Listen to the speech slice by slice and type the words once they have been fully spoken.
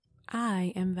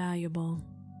I am valuable.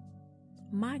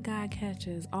 My God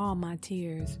catches all my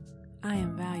tears. I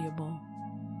am valuable.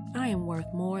 I am worth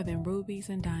more than rubies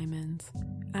and diamonds.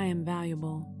 I am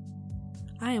valuable.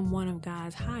 I am one of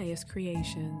God's highest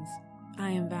creations. I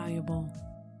am valuable.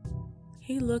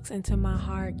 He looks into my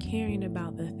heart caring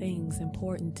about the things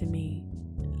important to me.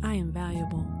 I am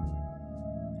valuable.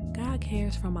 God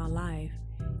cares for my life,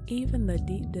 even the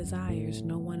deep desires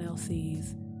no one else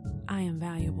sees. I am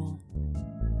valuable.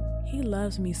 He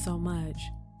loves me so much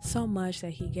that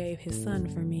He gave His Son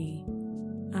for me.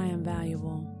 I am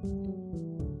valuable.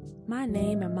 My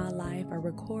name and my life are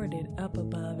recorded up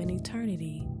above in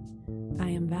eternity. I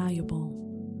am valuable.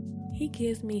 He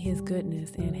gives me His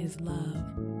goodness and His love.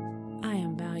 I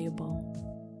am valuable.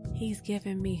 He's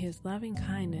given me His loving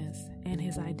kindness and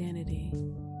His identity.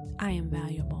 I am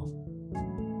valuable.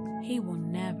 He will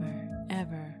never,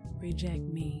 ever reject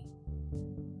me.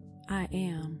 I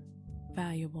am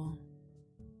valuable.